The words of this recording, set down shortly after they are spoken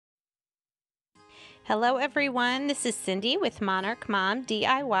Hello everyone, this is Cindy with Monarch Mom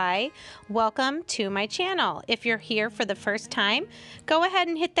DIY. Welcome to my channel. If you're here for the first time, go ahead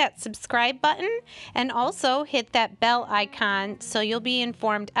and hit that subscribe button and also hit that bell icon so you'll be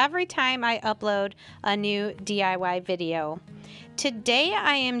informed every time I upload a new DIY video. Today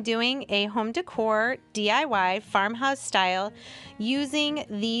I am doing a home decor DIY farmhouse style using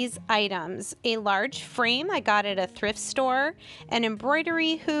these items. A large frame I got at a thrift store, an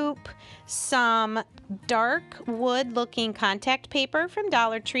embroidery hoop, some dark wood looking contact paper from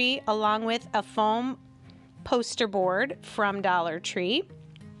Dollar Tree, along with a foam poster board from Dollar Tree.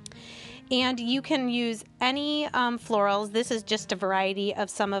 And you can use any florals. This is just a variety of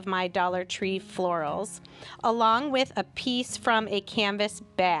some of my Dollar Tree florals, along with a piece from a canvas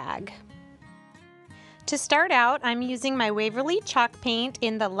bag. To start out, I'm using my Waverly chalk paint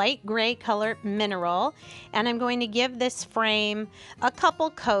in the light gray color mineral, and I'm going to give this frame a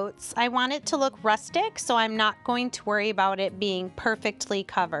couple coats. I want it to look rustic, so I'm not going to worry about it being perfectly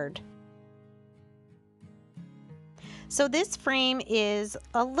covered. So this frame is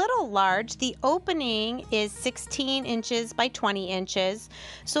a little large. The opening is 16 inches by 20 inches.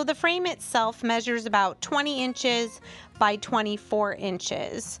 So the frame itself measures about 20 inches by 24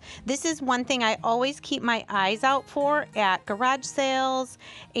 inches. This is one thing I always keep my eyes out for at garage sales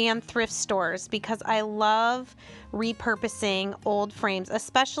and thrift stores because I love repurposing old frames,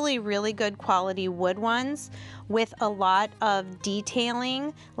 especially really good quality wood ones with a lot of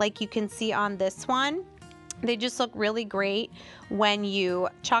detailing like you can see on this one. They just look really great when you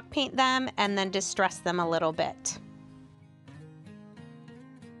chalk paint them and then distress them a little bit.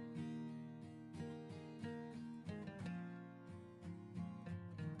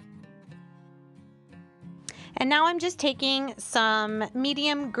 And now I'm just taking some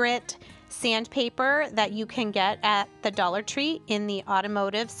medium grit sandpaper that you can get at the Dollar Tree in the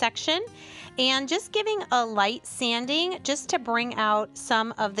automotive section and just giving a light sanding just to bring out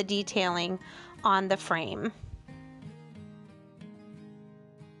some of the detailing on the frame.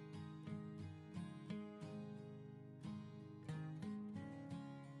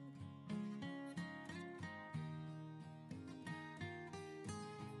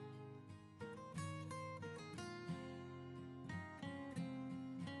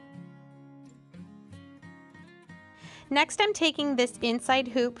 Next, I'm taking this inside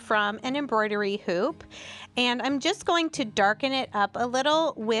hoop from an embroidery hoop, and I'm just going to darken it up a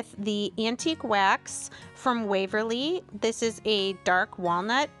little with the antique wax from Waverly. This is a dark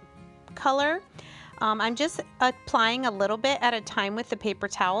walnut color. I'm just applying a little bit at a time with the paper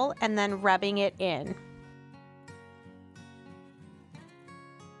towel and then rubbing it in.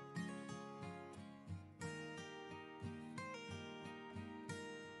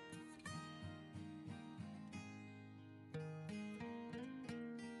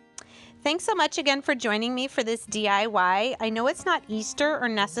 Thanks so much again for joining me for this DIY. I know it's not Easter or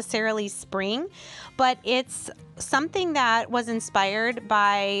necessarily spring, but it's something that was inspired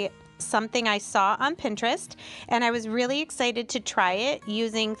by something I saw on Pinterest, and I was really excited to try it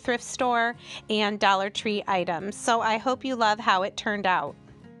using thrift store and Dollar Tree items. So I hope you love how it turned out.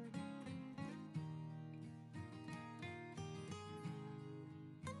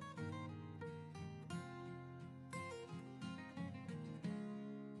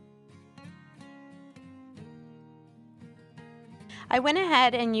 I went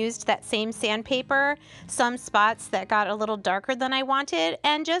ahead and used that same sandpaper, some spots that got a little darker than I wanted,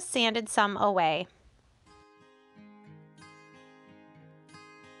 and just sanded some away.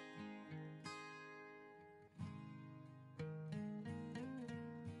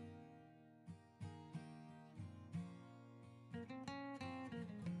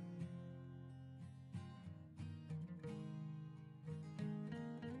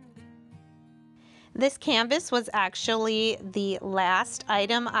 This canvas was actually the last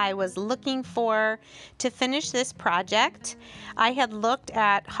item I was looking for to finish this project. I had looked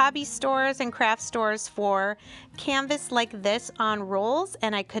at hobby stores and craft stores for canvas like this on rolls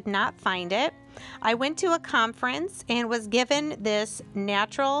and I could not find it. I went to a conference and was given this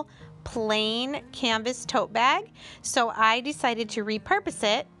natural plain canvas tote bag, so I decided to repurpose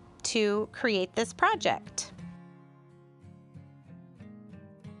it to create this project.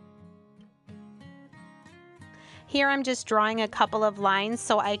 Here I'm just drawing a couple of lines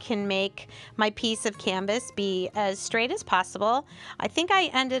so I can make my piece of canvas be as straight as possible. I think I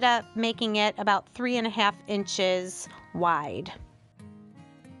ended up making it about 3.5 inches wide.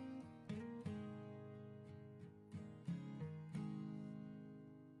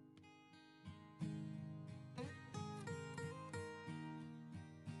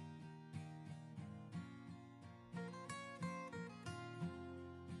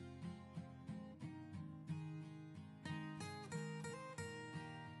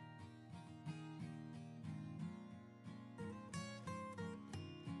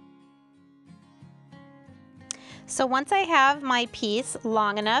 So once I have my piece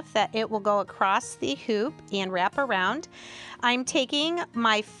long enough that it will go across the hoop and wrap around, I'm taking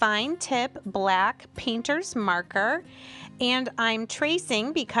my fine tip black painter's marker and I'm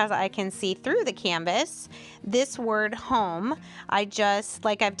tracing, because I can see through the canvas, this word home. I just,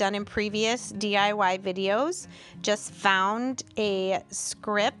 like I've done in previous DIY videos, just found a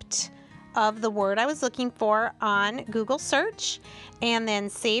script of the word I was looking for on Google search and then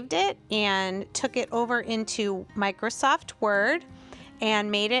saved it and took it over into Microsoft Word and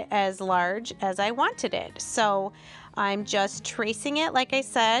made it as large as I wanted it. So I'm just tracing it, like I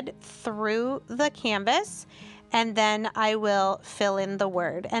said, through the canvas, and then I will fill in the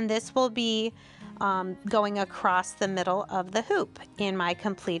word. And this will be going across the middle of the hoop in my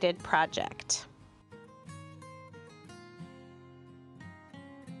completed project.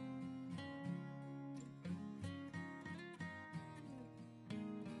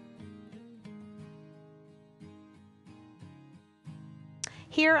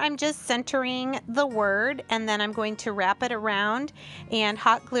 Here I'm just centering the word, and then I'm going to wrap it around and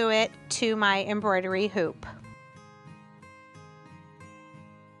hot glue it to my embroidery hoop.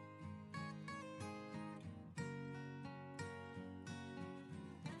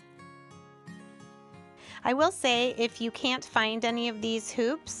 I will say, if you can't find any of these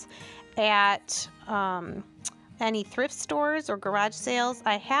hoops at any thrift stores or garage sales,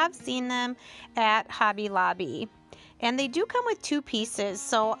 I have seen them at Hobby Lobby. And they do come with 2 pieces,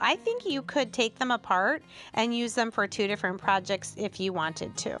 so I think you could take them apart and use them for 2 different projects if you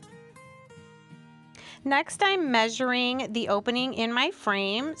wanted to. Next, I'm measuring the opening in my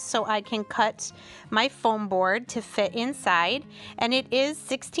frame so I can cut my foam board to fit inside, and it is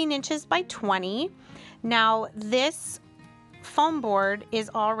 16 inches by 20. Now, this foam board is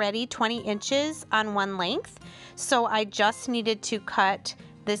already 20 inches on one length, so I just needed to cut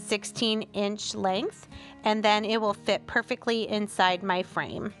the 16-inch length, and then it will fit perfectly inside my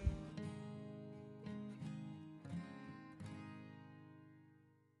frame.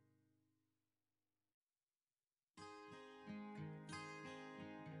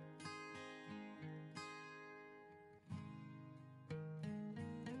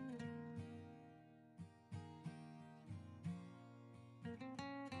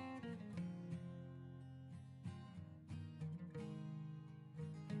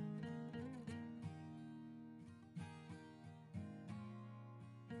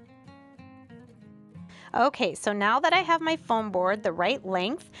 Okay, so now that I have my foam board the right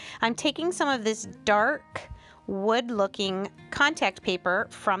length, I'm taking some of this dark wood looking contact paper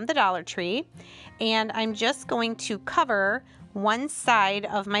from the Dollar Tree, and I'm just going to cover one side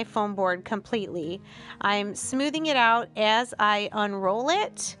of my foam board completely. I'm smoothing it out as I unroll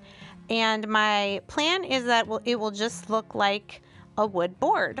it, and my plan is that it will just look like a wood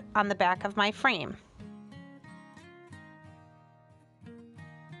board on the back of my frame.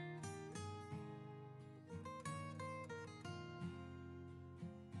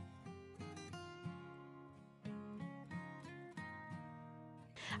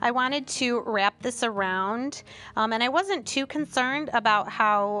 I wanted to wrap this around, and I wasn't too concerned about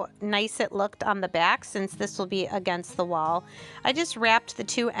how nice it looked on the back since this will be against the wall. I just wrapped the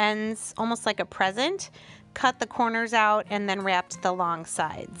 2 ends almost like a present, cut the corners out, and then wrapped the long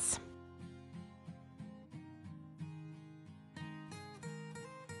sides.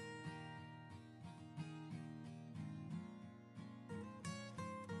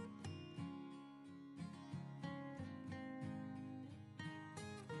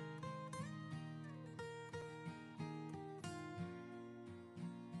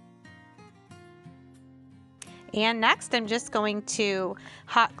 And next, I'm just going to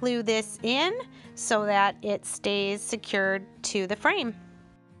hot glue this in so that it stays secured to the frame.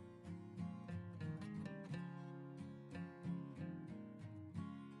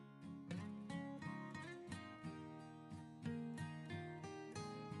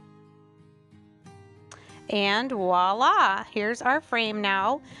 And voila, here's our frame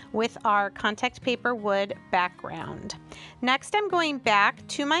now with our contact paper wood background. Next, I'm going back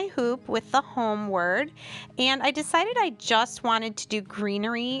to my hoop with the home word, and I decided I just wanted to do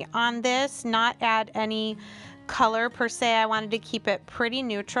greenery on this, not add any color per se. I wanted to keep it pretty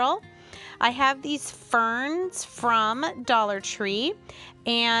neutral. I have these ferns from Dollar Tree,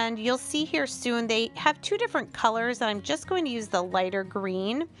 and you'll see here soon they have 2 different colors, and I'm just going to use the lighter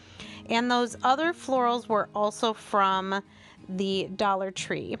green. And those other florals were also from the Dollar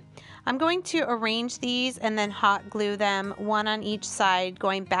Tree. I'm going to arrange these and then hot glue them one on each side,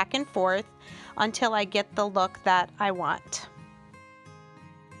 going back and forth until I get the look that I want.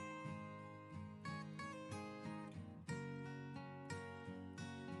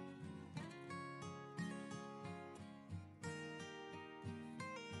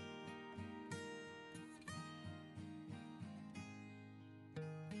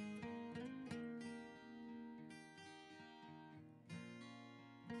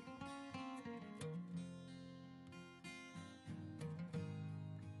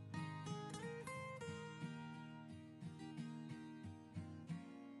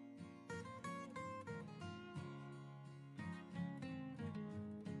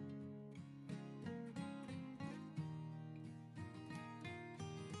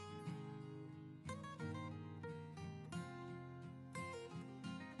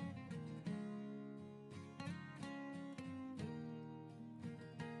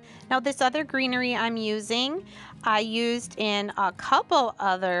 Now this other greenery I'm using, I used in a couple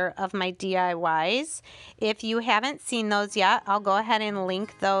other of my DIYs. If you haven't seen those yet, I'll go ahead and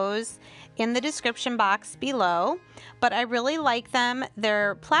link those in the description box below. But I really like them.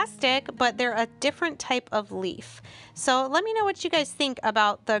 They're plastic, but they're a different type of leaf. So let me know what you guys think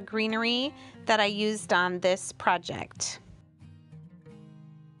about the greenery that I used on this project.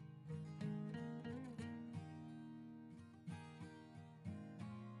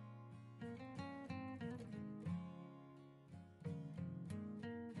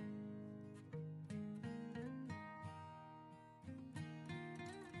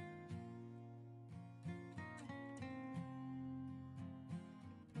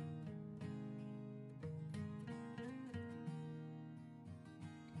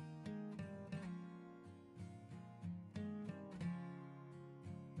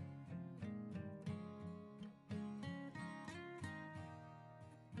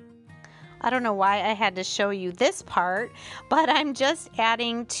 I don't know why I had to show you this part, but I'm just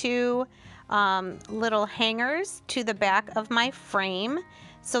adding two little hangers to the back of my frame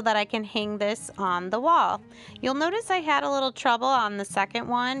so that I can hang this on the wall. You'll notice I had a little trouble on the second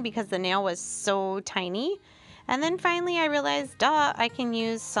one because the nail was so tiny. And then finally I realized, duh, I can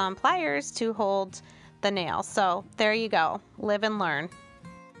use some pliers to hold the nail. So there you go, live and learn.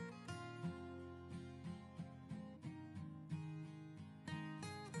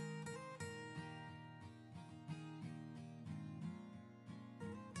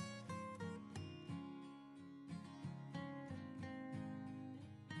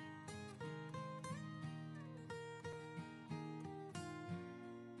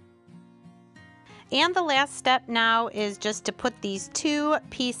 And the last step now is just to put these two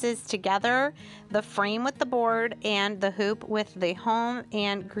pieces together, the frame with the board and the hoop with the home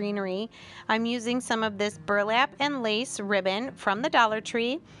and greenery. I'm using some of this burlap and lace ribbon from the Dollar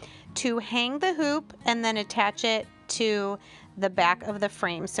Tree to hang the hoop and then attach it to the back of the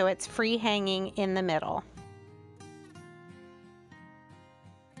frame so it's free hanging in the middle.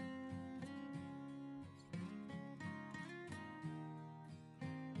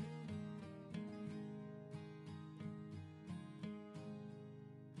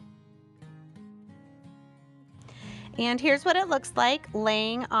 And here's what it looks like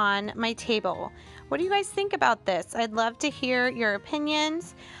laying on my table. What do you guys think about this? I'd love to hear your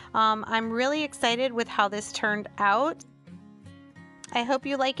opinions. I'm really excited with how this turned out. I hope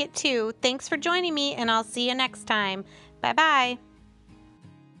you like it too. Thanks for joining me, and I'll see you next time. Bye-bye.